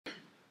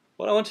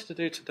What I wanted to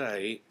do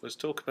today was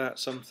talk about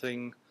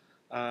something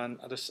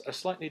at a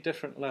slightly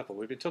different level.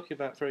 We've been talking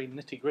about very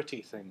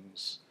nitty-gritty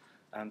things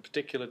and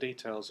particular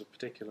details of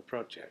particular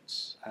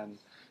projects. And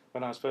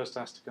when I was first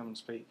asked to come and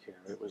speak here,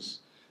 it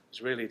was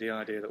really the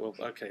idea that, well,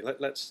 okay,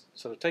 let's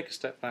sort of take a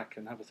step back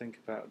and have a think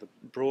about the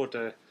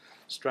broader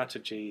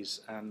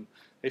strategies. And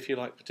if you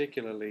like,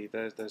 particularly,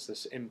 there's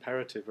this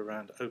imperative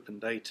around open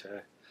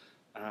data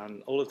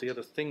and all of the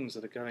other things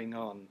that are going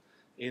on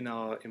in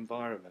our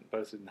environment,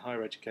 both in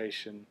higher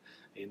education,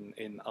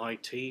 in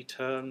IT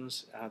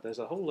terms. There's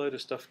a whole load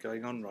of stuff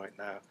going on right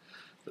now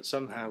that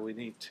somehow we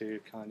need to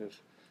kind of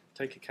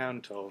take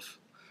account of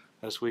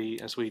as we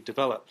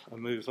develop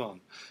and move on.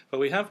 But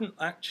we haven't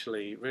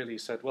actually really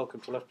said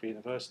welcome to Loughborough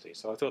University,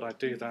 so I thought I'd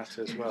do that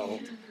as well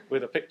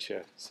with a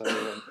picture.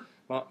 So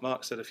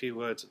Mark said a few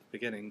words at the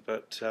beginning,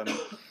 but I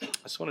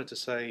just wanted to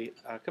say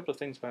a couple of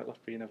things about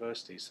Loughborough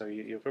University. So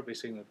you've probably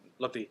seen a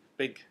lovely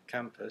big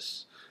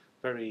campus,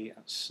 very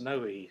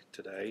snowy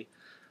today,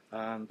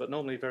 but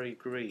normally very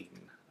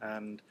green.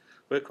 And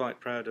we're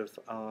quite proud of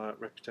our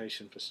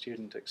reputation for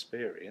student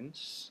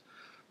experience.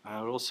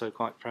 We're also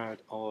quite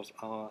proud of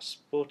our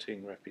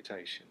sporting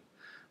reputation.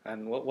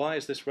 And why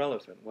is this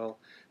relevant? Well,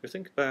 if you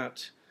think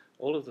about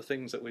all of the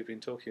things that we've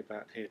been talking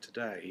about here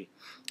today,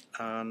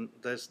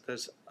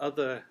 there's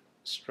other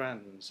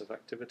strands of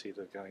activity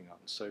that are going on.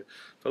 So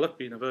for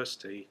Loughborough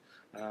University,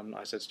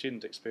 I said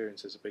student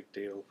experience is a big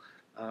deal.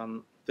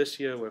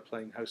 This year we're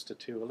playing host to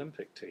 2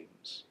 Olympic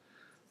teams,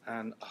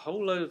 and a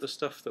whole load of the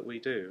stuff that we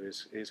do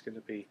is going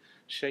to be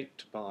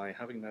shaped by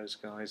having those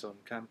guys on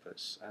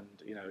campus. And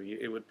you know,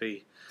 it would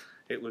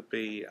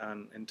be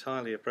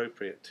entirely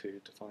appropriate to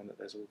find that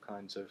there's all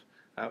kinds of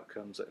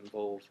outcomes that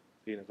involve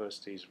the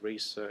university's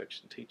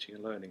research and teaching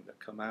and learning that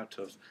come out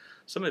of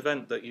some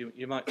event that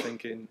you might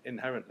think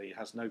inherently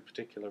has no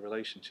particular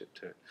relationship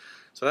to it.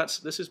 So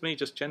this is me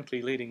just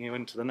gently leading you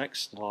into the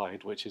next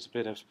slide, which is a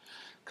bit of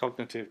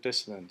cognitive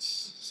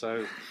dissonance.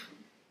 So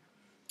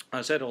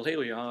I said, well, here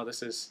we are.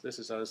 This is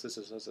us. This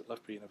is us at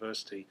Loughborough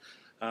University.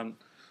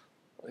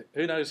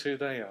 Who knows who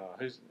they are?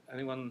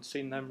 Anyone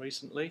seen them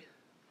recently?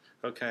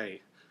 Okay,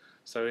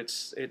 so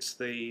it's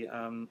the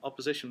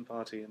opposition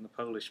party in the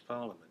Polish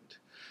Parliament.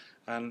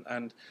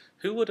 And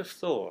who would have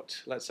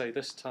thought, let's say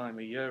this time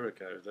a year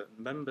ago, that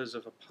members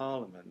of a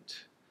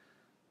parliament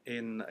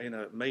in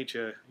a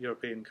major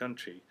European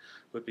country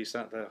would be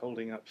sat there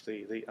holding up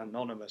the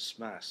anonymous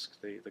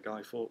mask, the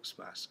Guy Fawkes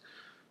mask?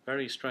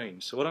 Very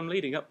strange. So what I'm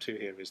leading up to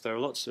here is there are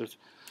lots of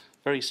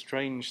very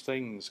strange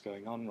things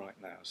going on right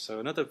now. So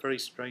another very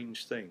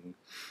strange thing,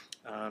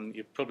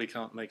 you probably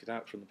can't make it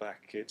out from the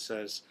back, it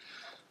says,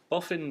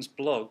 Boffin's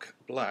blog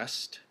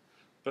blast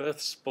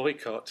births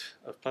boycott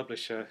of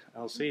publisher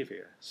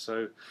Elsevier.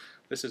 So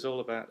this is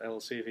all about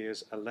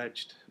Elsevier's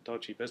alleged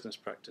dodgy business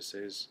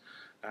practices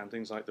and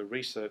things like the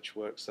Research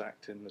Works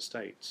Act in the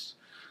States,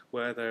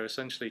 where they're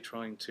essentially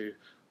trying to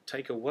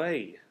take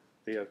away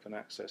the open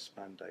access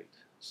mandate.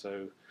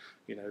 So,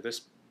 you know,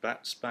 this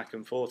bats back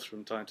and forth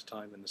from time to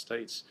time in the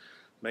States.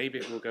 Maybe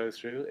it will go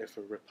through. If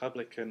a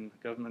Republican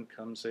government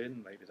comes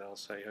in, maybe they'll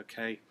say,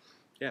 okay,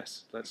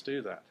 yes, let's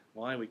do that.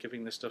 Why are we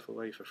giving this stuff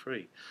away for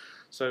free?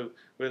 So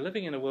we're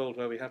living in a world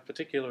where we have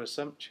particular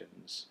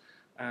assumptions,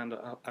 and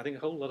I think a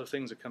whole lot of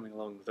things are coming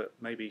along that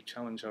maybe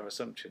challenge our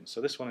assumptions.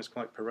 So this one is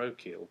quite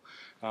parochial.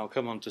 I'll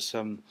come on to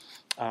some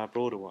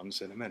broader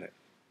ones in a minute.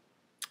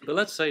 But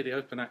let's say the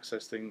open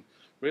access thing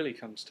really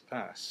comes to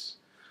pass.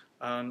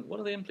 And what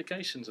are the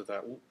implications of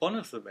that? Well, one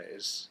of them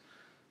is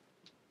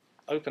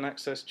open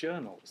access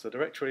journals, the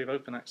directory of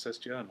open access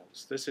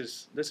journals. This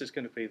is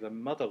going to be the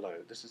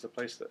motherlode. This is the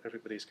place that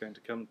everybody's going to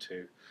come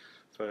to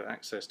for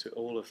access to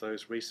all of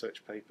those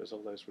research papers,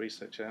 all those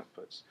research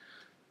outputs.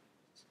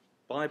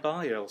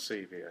 Bye-bye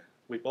Elsevier.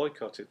 We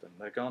boycotted them.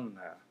 They're gone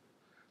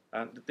now.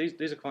 And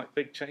these are quite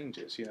big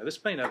changes. You know,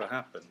 this may never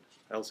happen.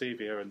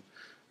 Elsevier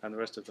and the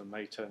rest of them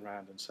may turn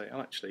around and say, oh,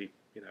 actually,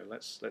 you know,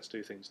 let's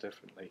do things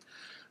differently.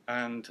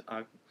 And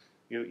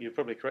you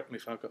probably correct me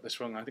if I've got this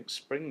wrong. I think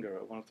Springer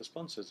are one of the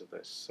sponsors of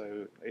this.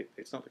 So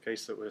it's not the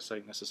case that we're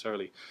saying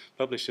necessarily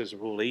publishers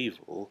are all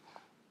evil,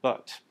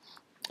 but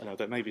you know,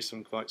 there may be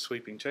some quite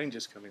sweeping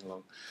changes coming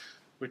along.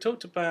 We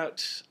talked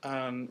about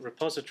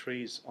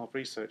repositories of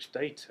research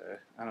data,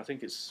 and I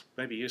think it's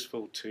maybe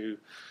useful to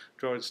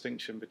draw a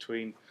distinction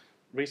between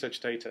research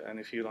data and,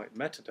 if you like,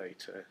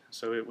 metadata.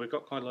 So we've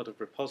got quite a lot of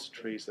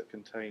repositories that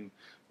contain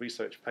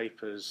research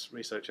papers,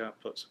 research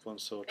outputs of one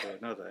sort or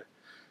another.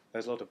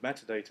 There's a lot of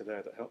metadata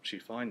there that helps you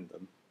find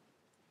them.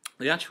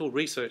 The actual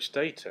research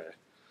data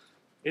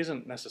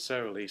isn't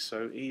necessarily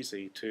so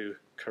easy to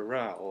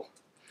corral,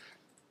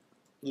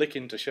 lick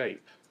into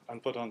shape,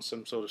 and put on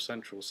some sort of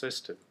central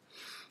system.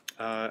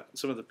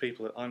 Some of the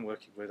people that I'm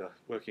working with are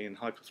working in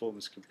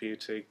high-performance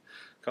computing,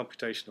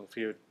 computational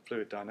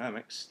fluid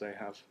dynamics. They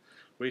have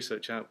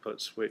research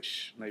outputs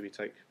which maybe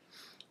take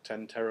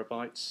 10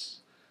 terabytes.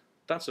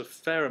 That's a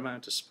fair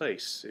amount of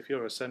space. If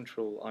you're a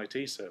central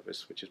IT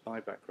service, which is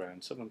my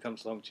background, someone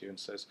comes along to you and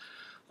says,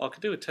 oh, I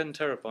could do with 10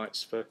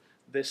 terabytes for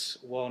this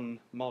one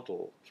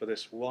model, for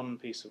this one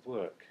piece of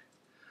work.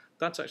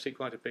 that's actually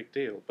quite a big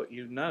deal, but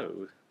you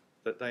know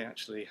that they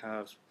actually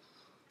have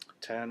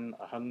 10,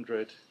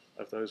 100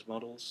 of those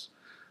models,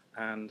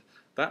 and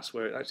that's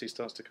where it actually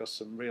starts to cost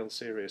some real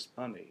serious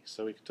money.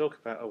 So we can talk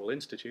about, oh well,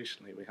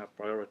 institutionally we have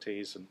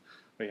priorities and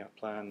we have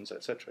plans,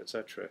 etc.,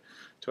 etc.,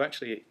 to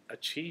actually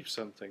achieve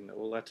something that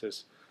will let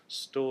us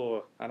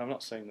store, and I'm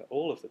not saying that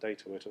all of the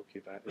data we're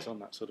talking about is on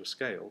that sort of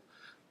scale,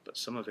 but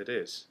some of it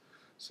is.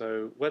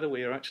 So whether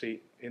we are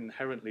actually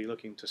inherently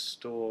looking to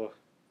store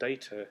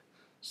data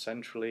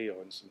centrally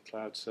or in some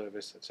cloud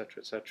service,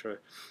 etc., etc.,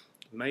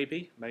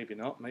 maybe, maybe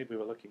not. Maybe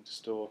we're looking to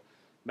store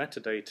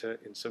metadata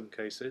in some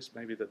cases.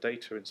 Maybe the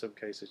data in some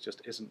cases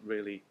just isn't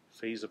really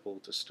feasible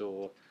to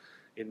store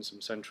in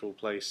some central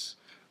place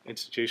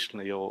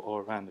institutionally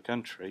or around the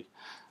country.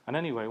 And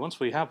anyway, once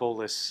we have all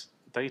this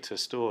data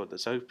stored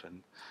that's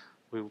open,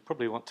 we will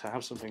probably want to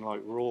have something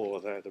like RAW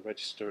there, the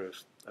Register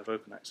of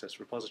Open Access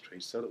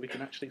Repositories, so that we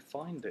can actually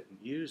find it and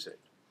use it.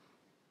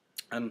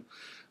 And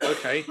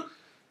okay,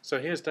 so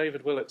here's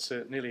David Willetts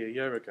nearly a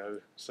year ago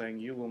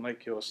saying you will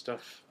make your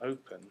stuff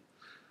open.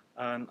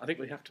 And I think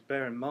we have to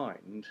bear in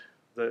mind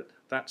that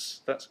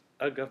that's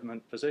a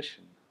government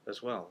position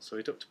as well. So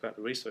we talked about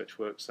the Research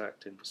Works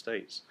Act in the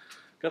States.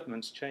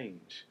 Governments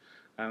change,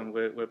 and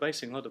we're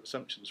basing a lot of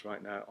assumptions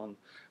right now on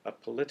a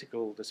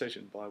political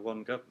decision by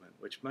one government,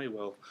 which may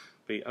well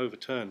be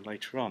overturned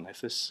later on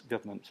if this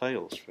government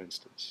fails, for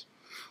instance.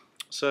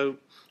 So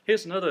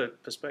here's another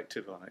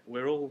perspective on it.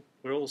 We're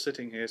all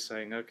sitting here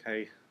saying,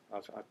 okay,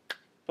 I've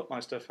put my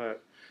stuff out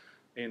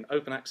in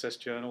open access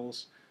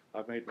journals.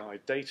 I've made my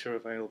data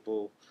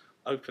available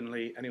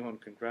openly. Anyone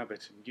can grab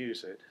it and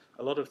use it.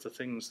 A lot of the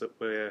things that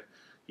we're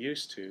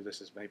used to,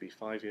 this is maybe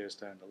 5 years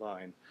down the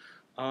line,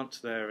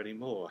 aren't there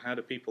anymore. How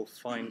do people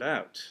find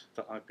out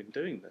that I've been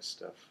doing this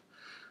stuff?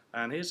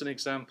 And here's an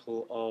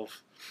example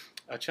of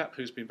a chap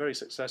who's been very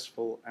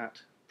successful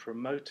at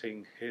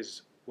promoting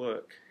his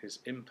work, his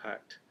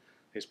impact,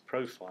 his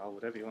profile,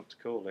 whatever you want to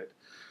call it,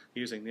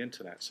 using the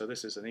internet. So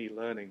this is an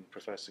e-learning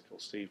professor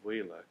called Steve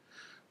Wheeler.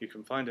 You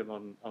can find him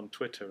on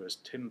Twitter as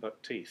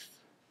Timbukteeth.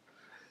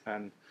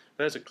 And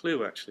there's a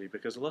clue actually,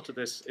 because a lot of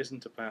this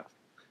isn't about,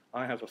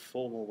 I have a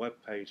formal web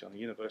page on a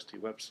university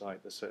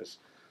website that says,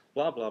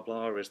 blah blah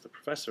blah is the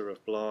professor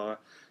of blah,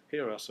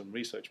 here are some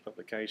research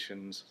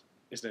publications,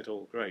 isn't it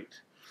all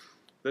great?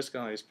 This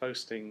guy is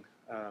posting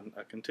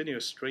a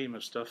continuous stream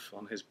of stuff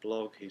on his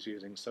blog. He's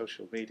using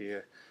social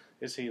media.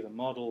 Is he the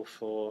model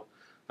for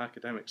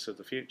academics of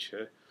the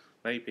future?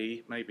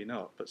 Maybe, maybe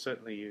not, but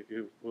certainly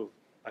you will,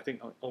 I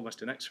think,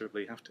 almost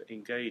inexorably have to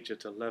engage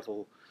at a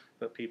level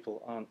that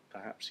people aren't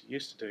perhaps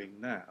used to doing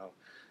now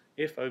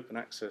if open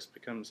access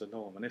becomes the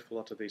norm and if a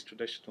lot of these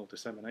traditional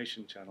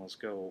dissemination channels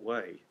go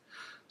away.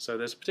 So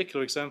there's a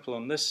particular example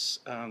on this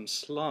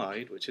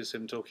slide, which is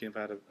him talking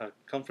about a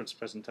conference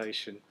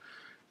presentation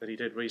that he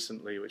did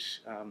recently,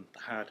 which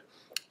had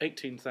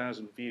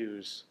 18,000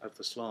 views of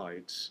the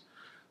slides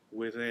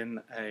within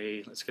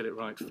a, let's get it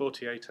right,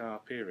 48-hour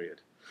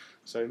period.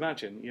 So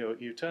imagine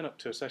you turn up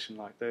to a session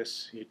like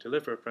this, you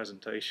deliver a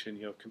presentation,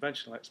 your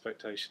conventional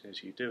expectation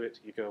is you do it,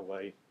 you go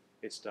away,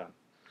 it's done.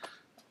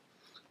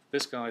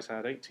 This guy's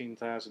had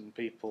 18,000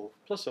 people,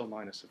 plus or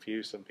minus a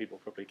few, some people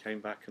probably came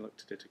back and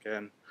looked at it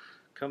again,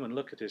 come and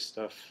look at his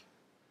stuff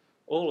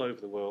all over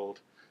the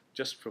world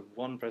just from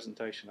one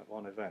presentation at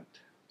one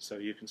event. So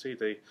you can see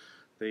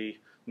the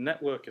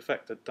network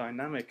effect, the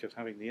dynamic of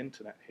having the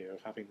internet here,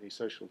 of having these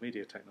social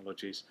media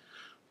technologies,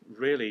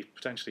 really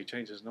potentially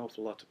changes an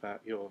awful lot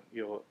about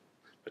your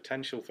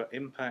potential for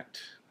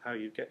impact, how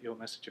you get your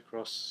message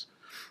across,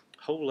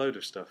 a whole load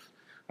of stuff.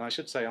 And I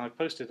should say I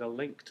posted a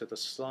link to the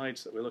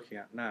slides that we're looking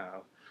at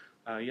now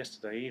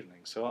yesterday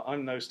evening. So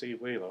I'm no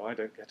Steve Wheeler, I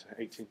don't get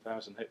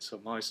 18,000 hits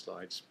on my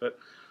slides, but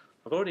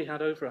I've already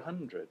had over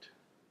 100.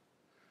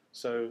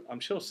 So I'm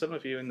sure some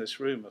of you in this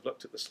room have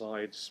looked at the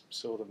slides,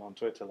 saw them on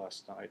Twitter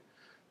last night,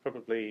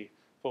 probably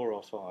 4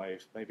 or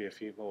 5, maybe a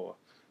few more.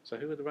 So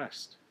who are the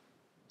rest?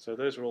 So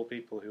those are all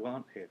people who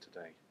aren't here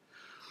today.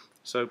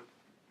 So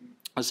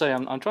I say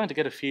I'm trying to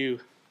get a few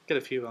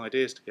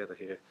ideas together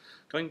here.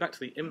 Going back to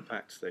the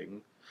impact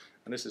thing,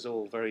 and this is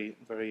all very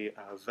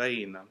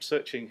vain. I'm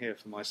searching here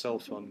for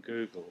myself on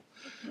Google,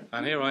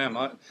 and here I am.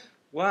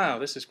 Wow,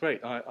 this is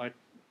great. I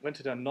went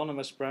into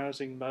anonymous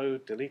browsing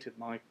mode, deleted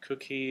my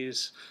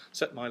cookies,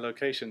 set my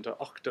location to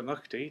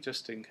Oktamukti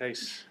just in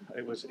case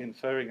it was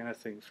inferring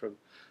anything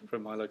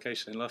from my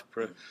location in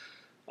Loughborough.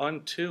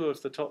 I'm 2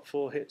 of the top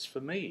 4 hits for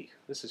me.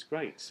 This is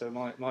great. So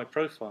my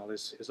profile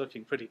is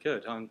looking pretty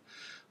good.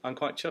 I'm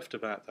quite chuffed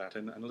about that.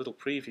 And a little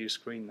preview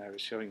screen there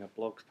is showing a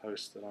blog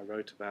post that I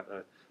wrote about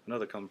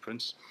another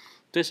conference.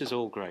 This is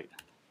all great.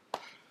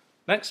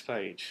 Next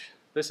page.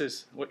 This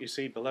is what you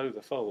see below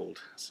the fold.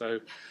 So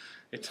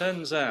it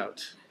turns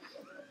out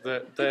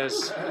that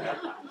there's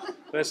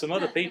some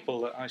other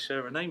people that I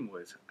share a name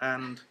with,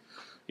 and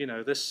you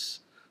know this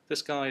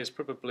guy is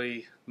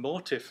probably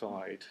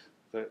mortified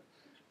that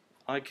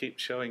I keep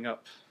showing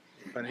up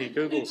when he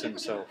Googles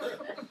himself.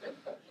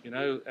 You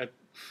know,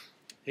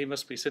 he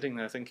must be sitting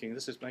there thinking,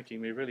 this is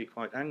making me really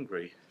quite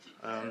angry.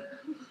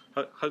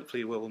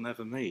 Hopefully we'll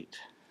never meet.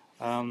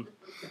 And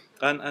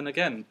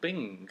again,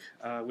 Bing,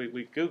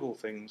 we Google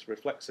things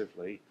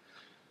reflexively.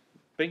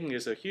 Bing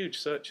is a huge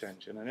search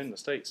engine, and in the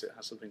States it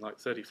has something like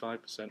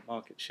 35%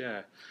 market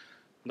share.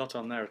 Not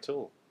on there at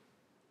all.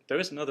 There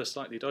is another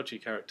slightly dodgy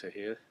character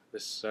here,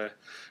 this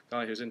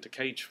guy who's into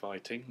cage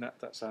fighting.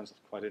 That sounds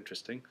quite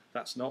interesting.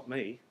 That's not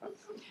me.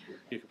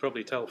 You can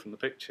probably tell from the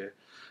picture.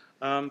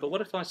 But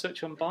what if I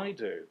search on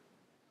Baidu?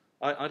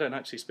 I don't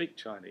actually speak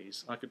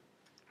Chinese. I could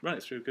run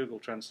it through Google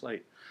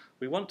Translate.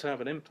 We want to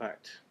have an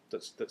impact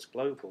that's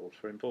global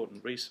for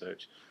important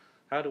research.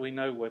 How do we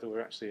know whether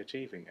we're actually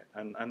achieving it?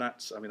 And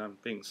that's, I mean, I'm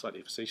being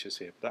slightly facetious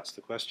here, but that's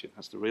the question.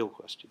 That's the real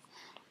question.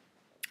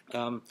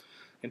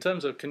 In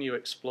terms of, can you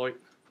exploit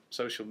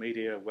social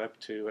media,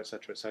 Web2,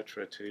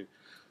 etc., to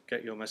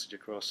get your message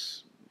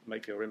across,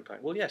 make your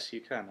impact? Well, yes,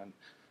 you can.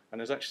 And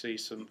there's actually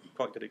some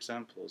quite good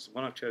examples.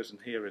 One I've chosen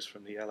here is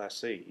from the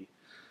LSE.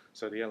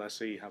 So the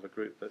LSE have a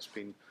group that's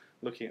been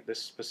looking at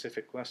this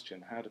specific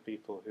question: how do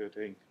people who are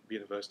doing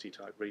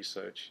university-type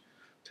research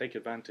take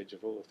advantage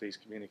of all of these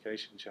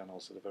communication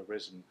channels that have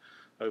arisen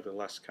over the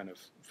last kind of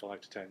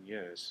 5 to 10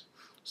 years?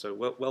 So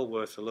well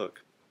worth a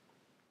look.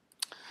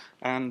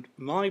 And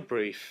my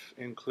brief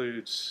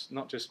includes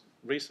not just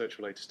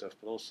research-related stuff,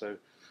 but also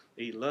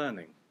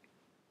e-learning.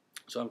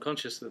 So I'm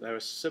conscious that there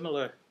are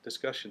similar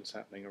discussions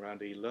happening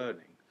around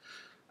e-learning.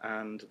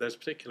 And there's a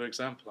particular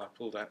example I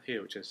pulled out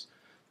here, which is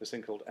this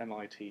thing called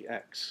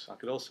MITx. I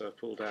could also have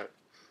pulled out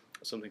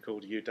something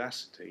called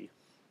Udacity.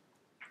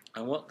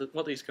 And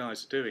what these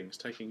guys are doing is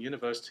taking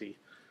university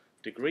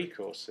degree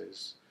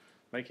courses,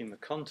 making the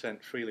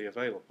content freely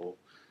available,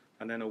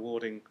 and then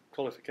awarding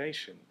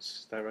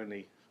qualifications. They're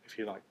only, if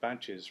you like,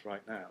 badges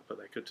right now, but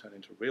they could turn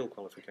into real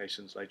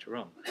qualifications later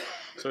on.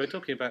 So we're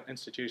talking about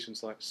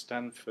institutions like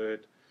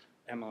Stanford,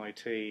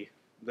 MIT.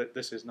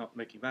 This is not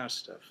Mickey Mouse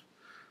stuff.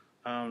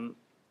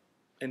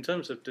 In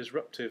terms of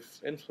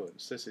disruptive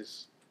influence, this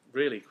is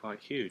really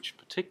quite huge,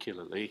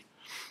 particularly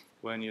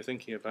when you're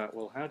thinking about,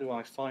 well, how do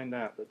I find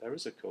out that there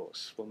is a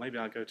course? Well, maybe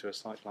I go to a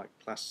site like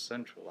Class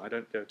Central. I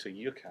don't go to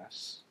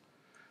UCAS.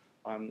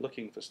 I'm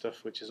looking for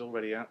stuff which is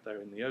already out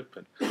there in the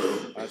open.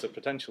 As a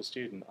potential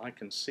student, I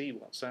can see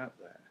what's out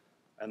there.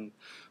 And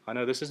I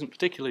know this isn't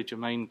particularly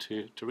germane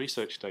to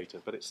research data,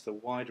 but it's the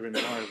wider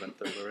environment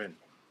that we're in.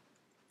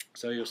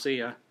 So you'll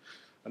see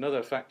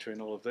another factor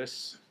in all of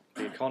this: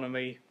 the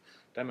economy,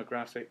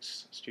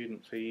 demographics,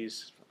 student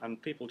fees,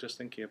 and people just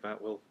thinking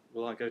about, well,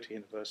 will I go to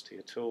university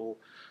at all?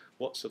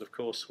 What sort of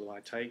course will I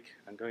take?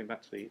 And going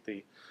back to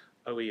the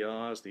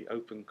OERs, the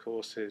open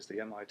courses, the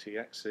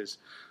MITx's,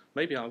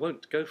 maybe I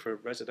won't go for a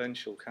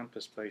residential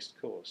campus-based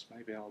course.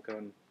 Maybe I'll go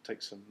and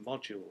take some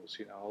modules.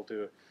 You know, I'll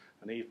do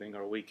an evening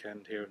or a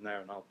weekend here and there,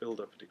 and I'll build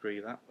up a degree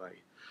that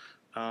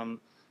way.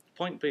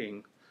 Point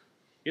being,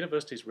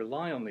 universities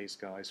rely on these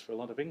guys for a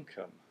lot of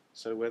income.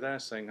 So we're there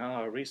saying,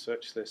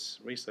 research this,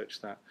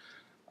 research that.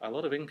 A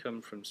lot of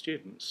income from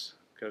students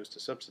goes to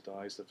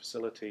subsidise the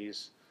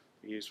facilities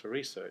used for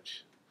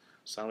research,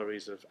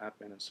 salaries of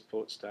admin and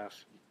support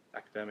staff,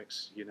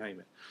 academics, you name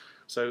it.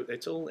 So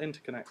it's all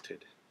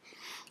interconnected.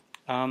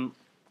 I'm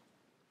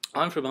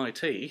from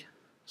IT,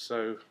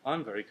 so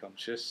I'm very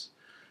conscious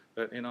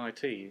that in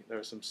IT there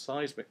are some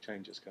seismic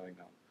changes going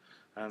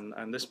on.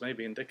 And this may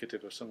be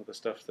indicative of some of the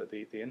stuff that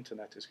the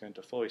internet is going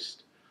to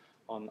foist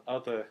on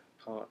other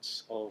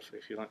parts of,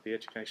 if you like, the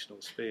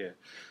educational sphere.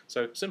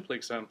 So, simple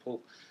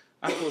example,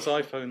 Apple's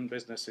iPhone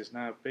business is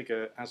now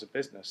bigger as a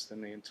business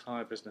than the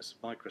entire business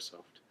of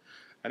Microsoft.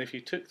 And if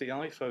you took the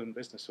iPhone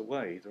business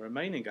away, the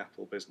remaining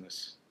Apple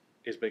business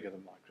is bigger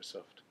than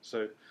Microsoft.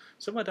 So,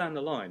 somewhere down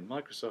the line,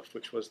 Microsoft,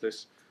 which was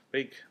this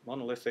big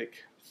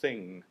monolithic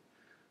thing,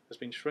 has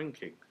been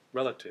shrinking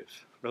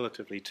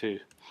relatively to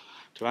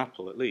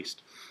Apple at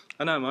least.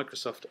 And now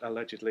Microsoft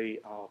allegedly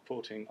are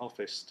porting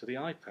Office to the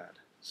iPad.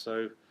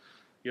 So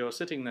you're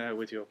sitting there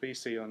with your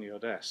PC on your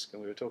desk,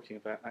 and we were talking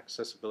about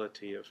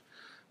accessibility of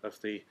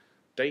the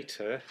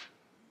data,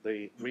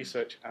 the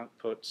research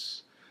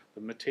outputs,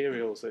 the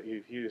materials that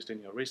you've used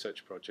in your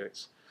research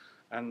projects,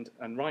 and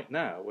right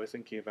now we're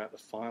thinking about the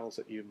files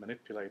that you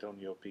manipulate on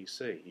your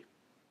PC.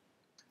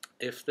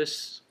 If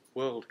this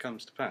world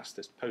comes to pass,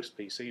 this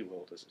post-PC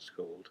world as it's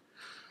called,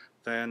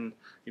 then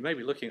you may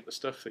be looking at the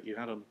stuff that you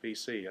had on the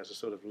PC as a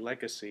sort of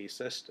legacy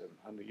system,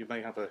 and you may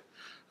have a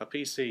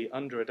PC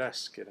under a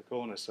desk in a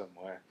corner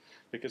somewhere,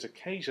 because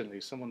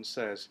occasionally someone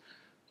says,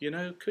 you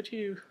know, could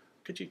you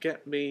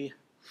get me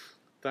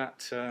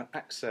that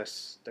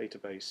Access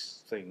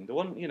database thing, the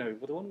one, you know,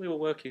 the one we were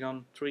working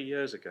on 3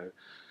 years ago.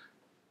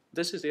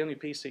 This is the only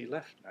PC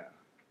left now.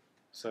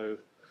 So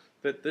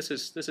this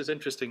is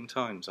interesting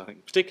times, I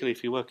think, particularly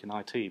if you work in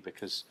IT,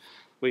 because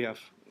we have,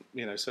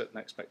 you know, certain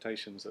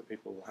expectations that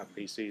people will have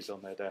PCs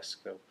on their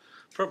desk. They'll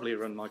probably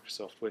run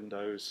Microsoft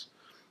Windows.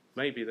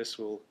 Maybe this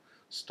will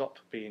stop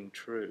being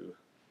true,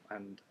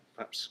 and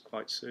perhaps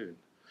quite soon.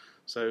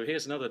 So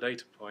here's another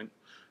data point.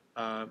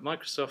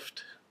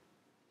 Microsoft,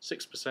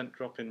 6%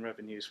 drop in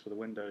revenues for the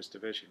Windows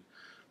division.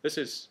 This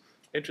is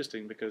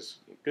interesting because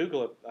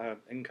Google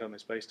income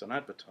is based on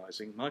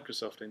advertising,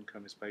 Microsoft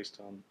income is based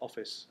on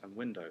Office and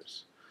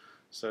Windows.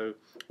 So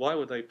why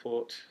would they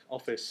port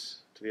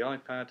Office to the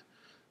iPad?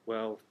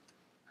 Well,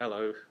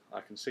 hello,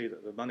 I can see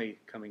that the money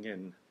coming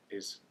in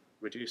is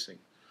reducing.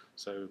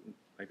 So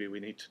maybe we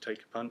need to take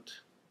a punt,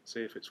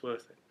 see if it's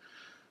worth it.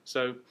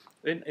 So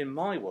in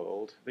my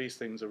world, these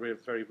things are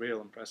very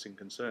real and pressing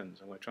concerns,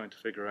 and we're trying to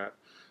figure out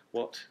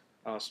what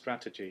our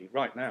strategy,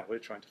 right now we're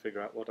trying to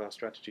figure out what our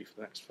strategy for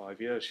the next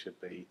 5 years should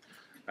be.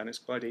 And it's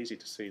quite easy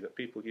to see that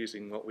people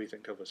using what we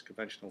think of as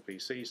conventional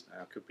PCs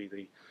now could be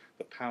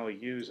the power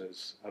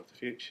users of the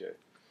future.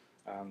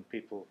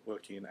 People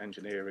working in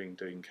engineering,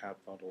 doing CAD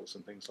models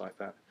and things like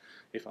that.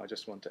 If I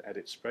just want to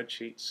edit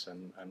spreadsheets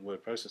and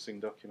word processing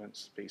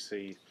documents,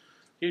 PC,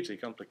 hugely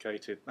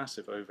complicated,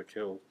 massive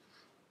overkill.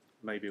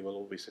 Maybe we'll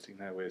all be sitting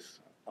there with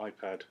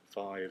iPad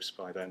 5s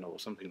by then or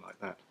something like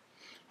that.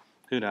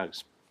 Who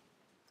knows?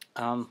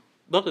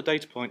 Another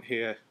data point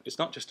here, it's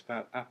not just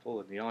about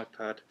Apple and the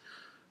iPad.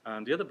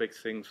 And the other big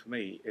thing for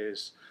me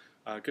is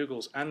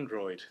Google's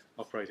Android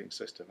operating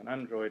system. And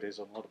Android is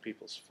on a lot of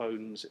people's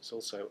phones. It's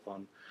also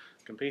on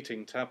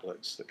competing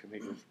tablets that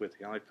compete with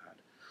the iPad.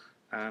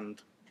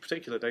 And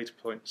particular data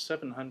point,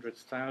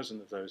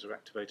 700,000 of those are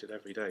activated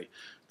every day.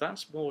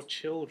 That's more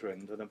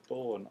children than are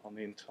born on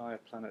the entire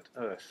planet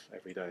Earth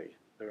every day.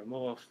 There are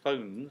more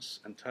phones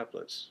and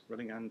tablets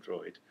running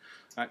Android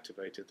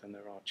activated than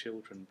there are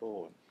children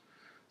born.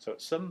 So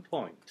at some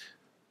point,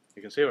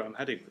 you can see where I'm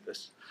heading with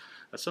this,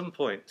 at some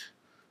point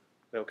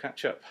they'll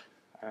catch up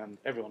and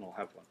everyone will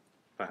have one,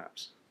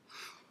 perhaps.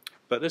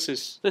 But this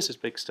is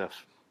big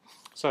stuff.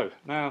 So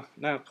now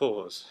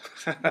pause.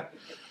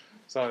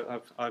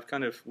 So I've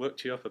kind of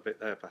worked you up a bit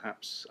there,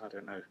 perhaps, I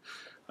don't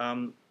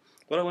know.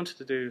 What I wanted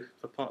to do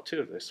for part 2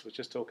 of this was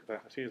just talk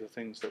about a few of the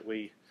things that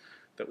we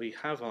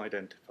have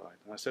identified.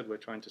 And I said we're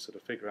trying to sort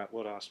of figure out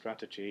what our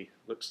strategy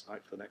looks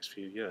like for the next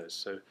few years.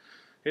 So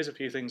here's a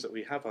few things that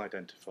we have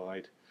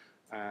identified,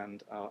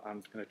 and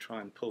I'm going to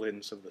try and pull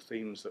in some of the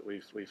themes that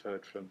we've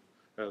heard from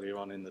earlier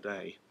on in the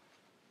day.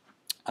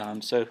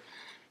 So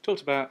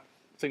talked about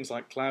things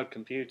like cloud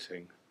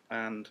computing,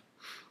 and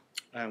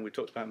we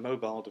talked about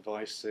mobile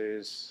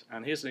devices,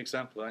 and here's an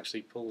example that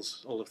actually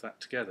pulls all of that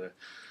together.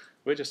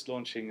 We're just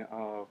launching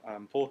our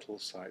portal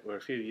site. We're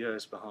a few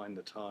years behind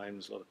the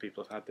times. A lot of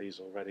people have had these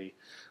already.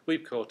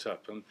 We've caught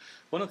up, and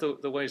one of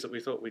the ways that we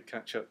thought we'd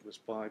catch up was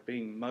by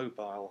being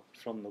mobile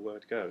from the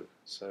word go.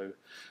 So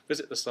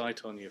visit the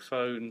site on your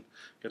phone,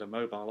 get a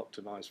mobile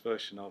optimized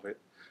version of it,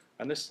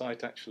 and this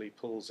site actually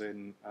pulls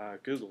in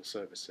Google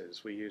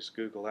services. We use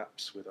Google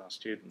Apps with our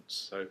students.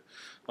 So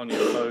on your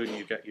phone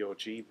you get your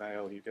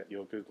Gmail, you get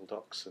your Google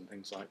Docs and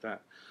things like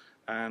that.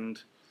 And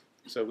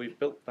so we've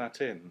built that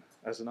in.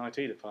 As an IT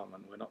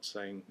department, we're not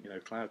saying,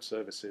 cloud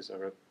services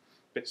are a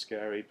bit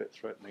scary, a bit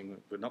threatening.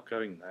 We're not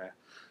going there.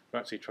 We're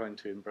actually trying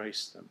to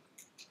embrace them.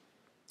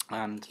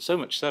 And so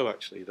much so,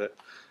 actually, that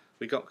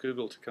we got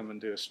Google to come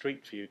and do a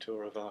street view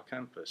tour of our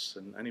campus.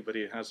 And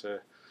anybody who has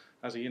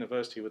a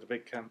university with a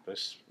big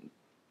campus,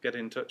 get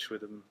in touch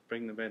with them,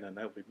 bring them in, and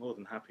they'll be more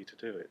than happy to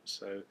do it.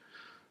 So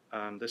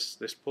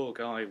this poor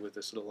guy with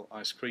this little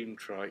ice cream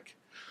trike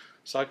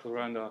cycled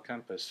around our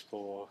campus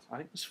for, I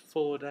think it was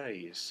 4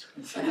 days.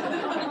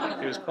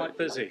 He was quite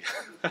busy.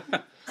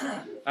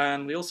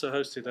 And we also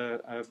hosted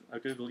a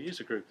Google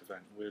user group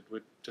event.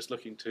 We're just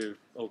looking to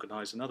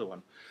organise another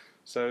one.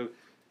 So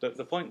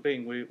the point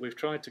being, we've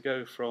tried to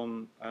go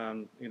from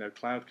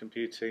cloud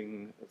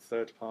computing,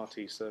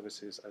 third-party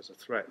services as a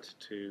threat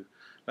to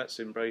let's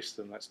embrace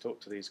them, let's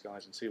talk to these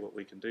guys and see what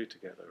we can do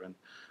together. And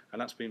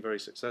that's been very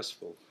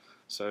successful.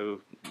 So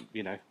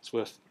it's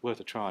worth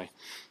a try.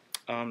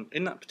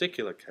 In that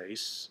particular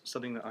case,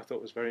 something that I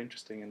thought was very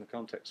interesting in the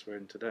context we're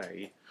in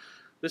today,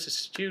 this is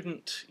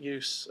student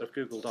use of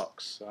Google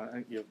Docs. I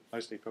think you're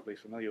mostly probably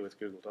familiar with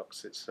Google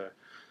Docs. It's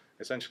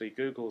essentially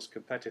Google's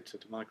competitor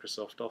to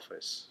Microsoft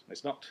Office.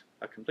 It's not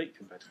a complete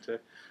competitor.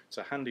 It's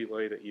a handy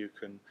way that you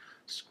can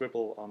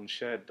scribble on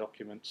shared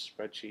documents,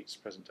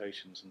 spreadsheets,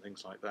 presentations, and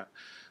things like that.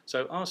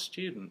 So our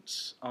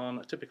students, on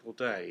a typical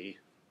day,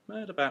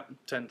 at about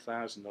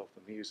 10,000 of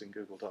them are using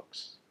Google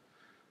Docs.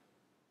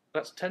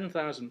 That's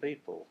 10,000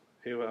 people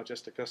who are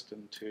just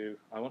accustomed to,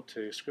 I want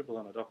to scribble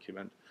on a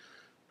document,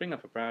 bring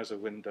up a browser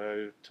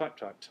window,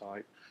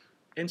 type.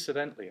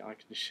 Incidentally, I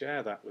can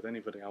share that with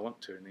anybody I want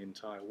to in the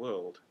entire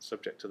world,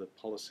 subject to the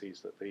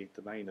policies that the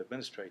domain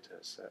administrator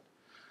has set.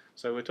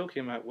 So we're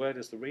talking about, where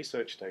does the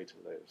research data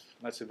live?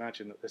 Let's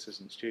imagine that this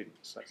isn't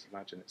students, let's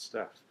imagine it's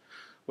staff.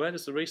 Where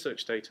does the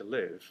research data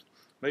live?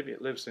 Maybe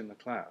it lives in the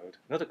cloud.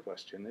 Another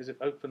question, is it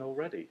open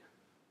already?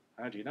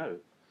 How do you know?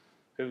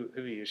 Who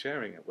are you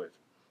sharing it with?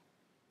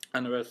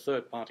 And there are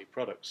third-party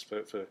products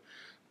for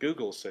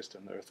Google's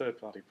system. There are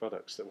third-party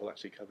products that will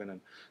actually come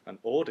in and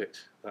audit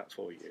that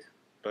for you.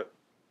 But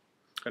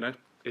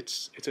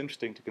it's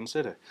interesting to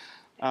consider.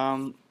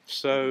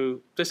 So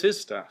this is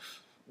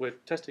staff. We're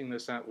testing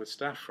this out with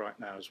staff right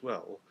now as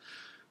well.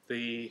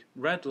 The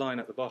red line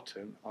at the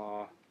bottom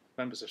are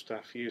members of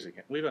staff using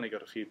it. We've only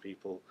got a few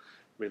people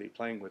really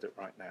playing with it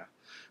right now.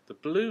 The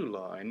blue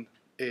line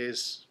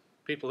is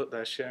people that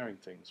they're sharing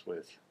things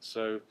with.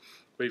 So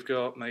we've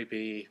got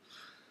maybe,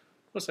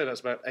 let's say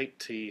that's about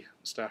 80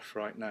 staff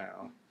right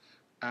now,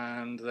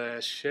 and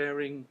they're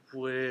sharing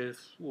with,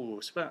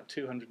 it's about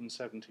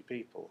 270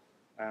 people.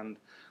 And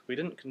we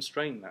didn't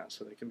constrain that,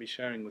 so they can be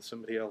sharing with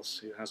somebody else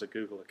who has a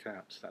Google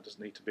account. That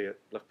doesn't need to be at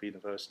Loughborough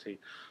University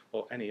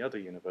or any other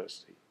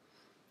university.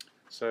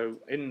 So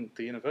in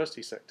the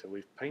university sector,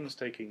 we've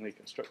painstakingly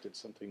constructed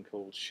something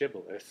called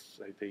Shibboleth,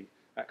 the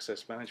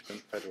Access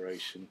Management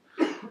Federation,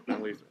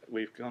 and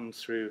we've gone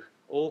through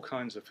all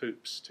kinds of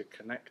hoops to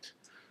connect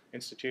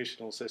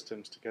institutional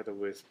systems together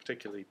with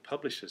particularly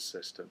publishers'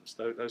 systems,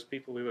 those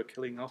people we were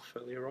killing off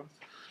earlier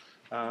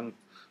on.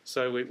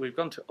 So we've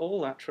gone to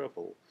all that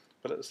trouble,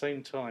 but at the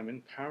same time,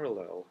 in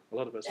parallel, a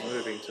lot of us are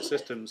moving to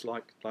systems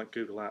like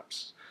Google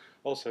Apps,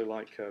 also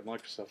like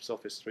Microsoft's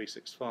Office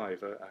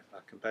 365, a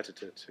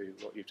competitor to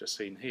what you've just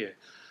seen here.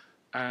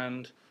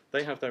 And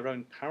they have their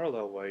own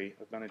parallel way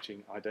of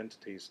managing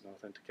identities and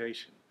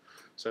authentication.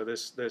 So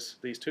there's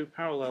these two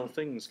parallel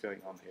things going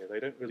on here.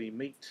 They don't really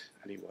meet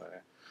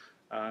anywhere.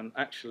 And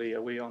actually,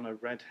 are we on a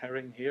red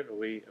herring here? Are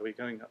we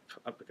going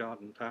up the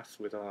garden path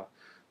with our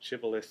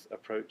Shibboleth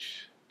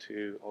approach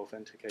to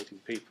authenticating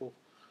people?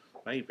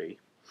 Maybe.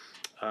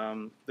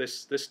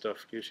 This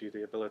stuff gives you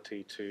the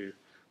ability to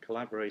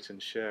collaborate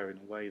and share in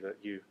a way that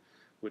you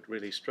would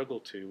really struggle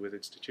to with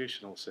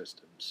institutional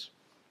systems.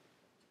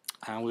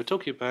 And we were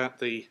talking about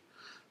the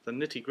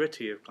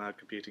nitty-gritty of cloud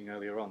computing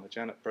earlier on, the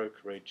Janet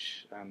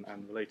brokerage and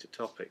related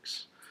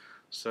topics.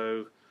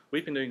 So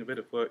we've been doing a bit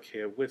of work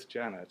here with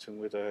Janet and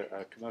with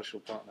a commercial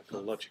partner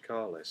called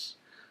Logicalis,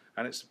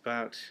 and it's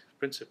about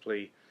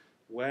principally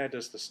where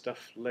does the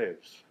stuff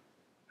live?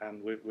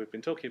 And we've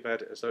been talking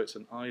about it as though it's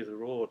an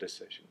either-or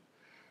decision.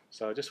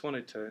 So I just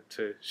wanted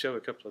to show a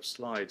couple of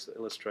slides that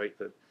illustrate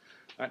that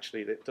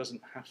actually it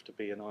doesn't have to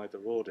be an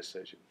either-or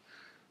decision.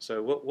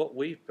 So what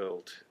we've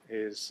built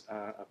is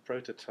a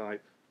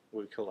prototype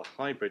we call a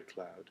hybrid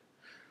cloud.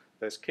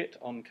 There's kit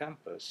on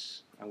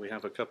campus, and we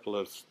have a couple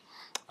of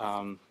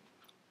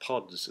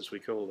pods, as we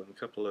call them, a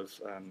couple of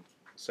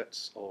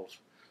sets of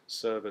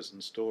servers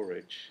and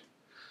storage.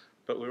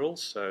 But we're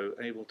also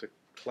able to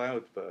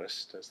cloud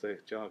burst, as the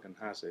jargon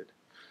has it,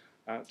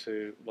 out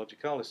to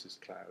Logicalis's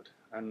cloud.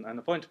 And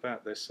the point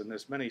about this, and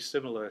there's many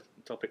similar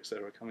topics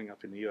that are coming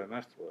up in the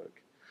UMF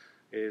work,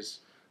 is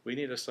we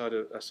need a sort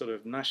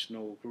of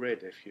national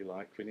grid, if you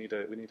like. We need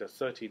a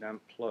 13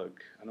 amp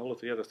plug, and all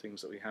of the other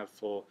things that we have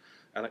for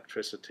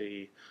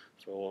electricity,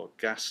 for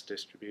gas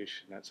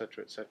distribution,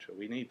 etc., etc.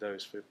 We need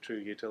those for true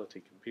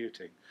utility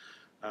computing.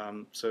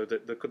 So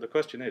the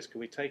question is, can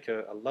we take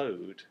a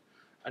load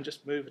and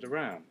just move it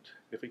around?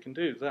 If we can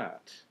do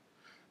that,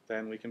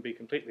 then we can be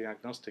completely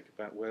agnostic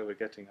about where we're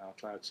getting our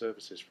cloud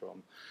services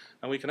from.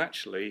 And we can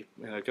actually,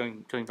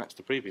 going back to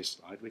the previous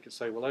slide, we could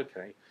say, well,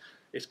 okay,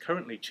 it's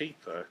currently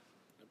cheaper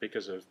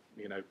because of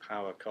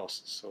power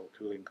costs or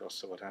cooling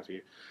costs or what have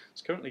you.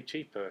 It's currently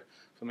cheaper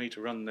for me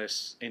to run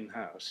this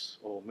in-house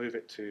or move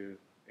it to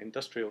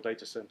industrial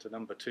data center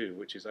number 2,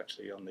 which is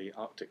actually on the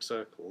Arctic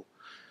Circle.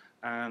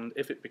 And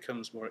if it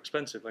becomes more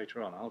expensive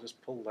later on, I'll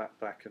just pull that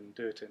back and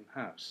do it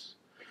in-house.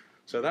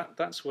 So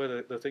that's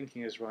where the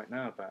thinking is right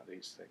now about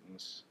these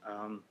things.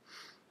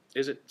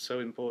 Is it so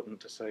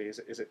important to say, is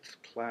it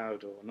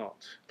cloud or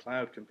not?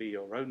 Cloud can be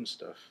your own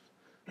stuff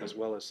as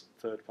well as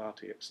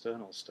third-party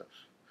external stuff.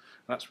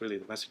 And that's really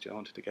the message I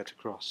wanted to get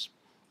across.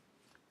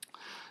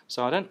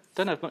 So I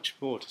don't have much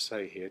more to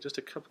say here, just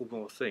a couple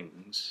more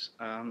things.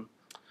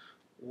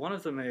 One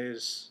of them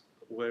is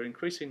we're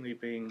increasingly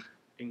being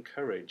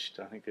encouraged,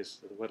 I think is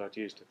the word I'd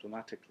use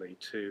diplomatically,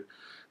 to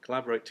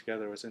collaborate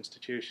together as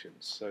institutions.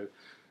 So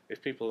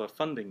if people are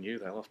funding you,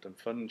 they'll often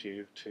fund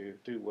you to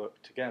do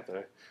work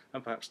together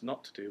and perhaps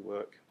not to do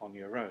work on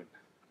your own.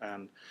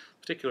 And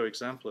a particular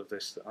example of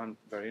this that I'm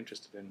very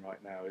interested in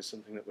right now is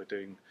something that we're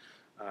doing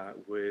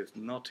with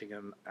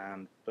Nottingham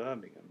and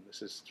Birmingham.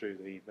 This is through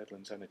the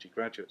Midlands Energy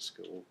Graduate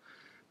School.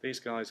 These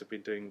guys have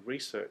been doing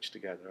research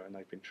together, and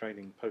they've been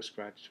training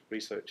postgraduate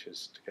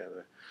researchers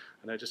together,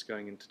 and they're just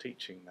going into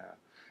teaching now.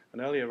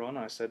 And earlier on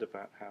I said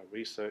about how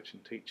research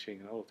and teaching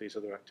and all of these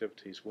other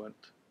activities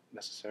weren't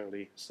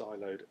necessarily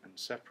siloed and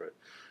separate.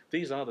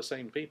 These are the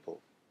same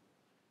people.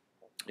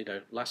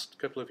 Last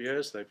couple of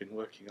years they've been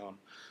working on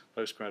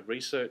postgrad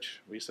research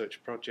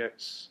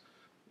projects,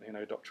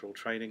 doctoral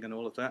training and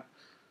all of that.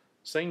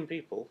 Same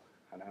people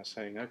are now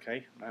saying,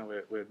 okay, now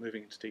we're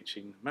moving into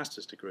teaching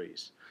master's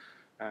degrees.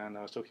 And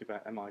I was talking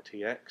about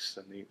MITx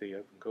and the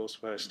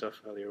OpenCourseware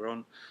stuff earlier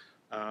on.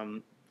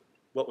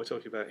 What we're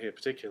talking about here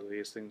particularly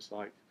is things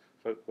like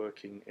folk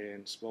working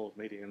in small,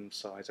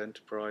 medium-sized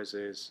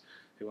enterprises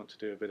who want to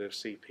do a bit of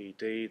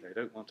CPD. They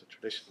don't want a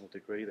traditional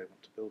degree, they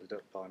want to build it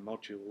up by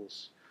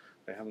modules.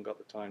 They haven't got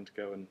the time to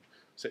go and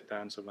sit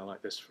down somewhere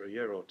like this for a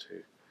year or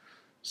two.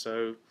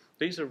 So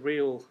these are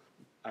real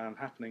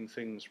happening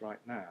things right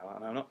now,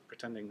 and I'm not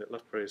pretending that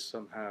Loughborough is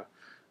somehow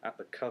at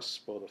the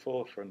cusp or the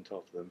forefront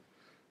of them,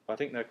 but I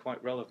think they're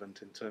quite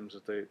relevant in terms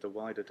of the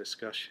wider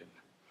discussion.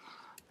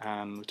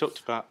 And we talked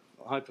about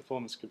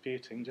high-performance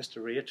computing. Just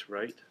to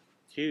reiterate,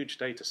 huge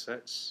data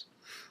sets.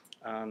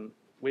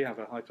 We have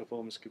a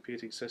high-performance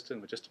computing system.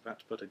 We're just about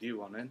to put a new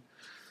one in.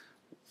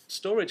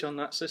 Storage on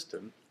that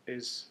system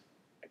is,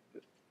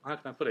 how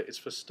can I put it, it's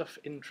for stuff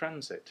in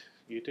transit.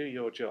 You do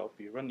your job,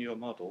 you run your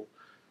model,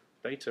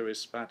 data is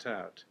spat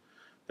out.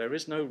 There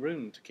is no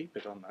room to keep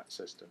it on that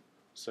system.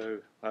 So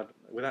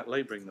without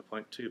labouring the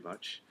point too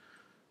much,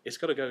 it's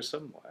got to go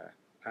somewhere.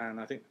 And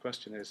I think the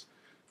question is,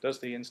 does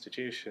the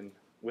institution,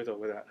 with or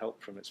without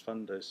help from its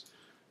funders,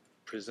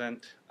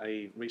 present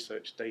a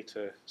research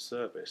data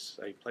service,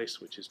 a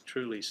place which is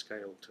truly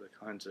scaled to the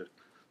kinds of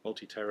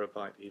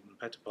multi-terabyte, even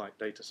petabyte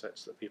data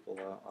sets that people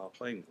are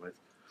playing with?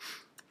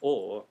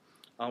 Or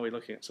are we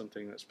looking at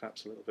something that's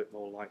perhaps a little bit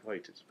more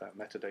lightweight? It's about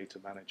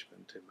metadata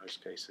management in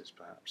most cases,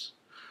 perhaps.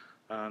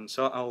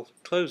 So I'll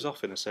close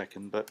off in a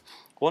second, but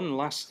one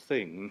last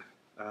thing,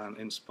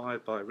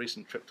 inspired by a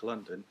recent trip to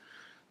London,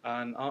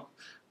 and a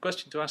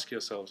question to ask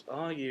yourselves: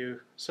 are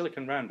you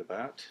Silicon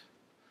Roundabout,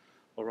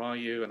 or are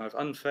you, and I've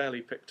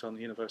unfairly picked on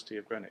the University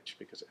of Greenwich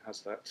because it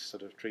has that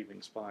sort of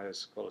Dreaming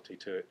Spires quality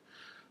to it,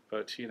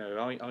 but you know,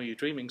 are you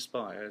Dreaming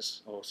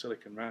Spires or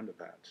Silicon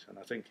Roundabout? And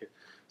I think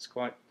it's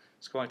quite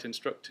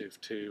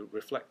instructive to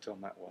reflect on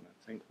that one and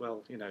think,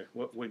 well, you know,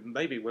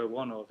 maybe we're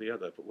one or the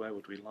other, but where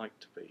would we like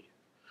to be?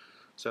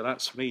 So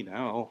that's me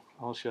now.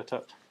 I'll shut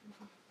up.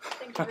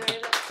 Thank you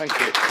very much. Thank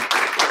you.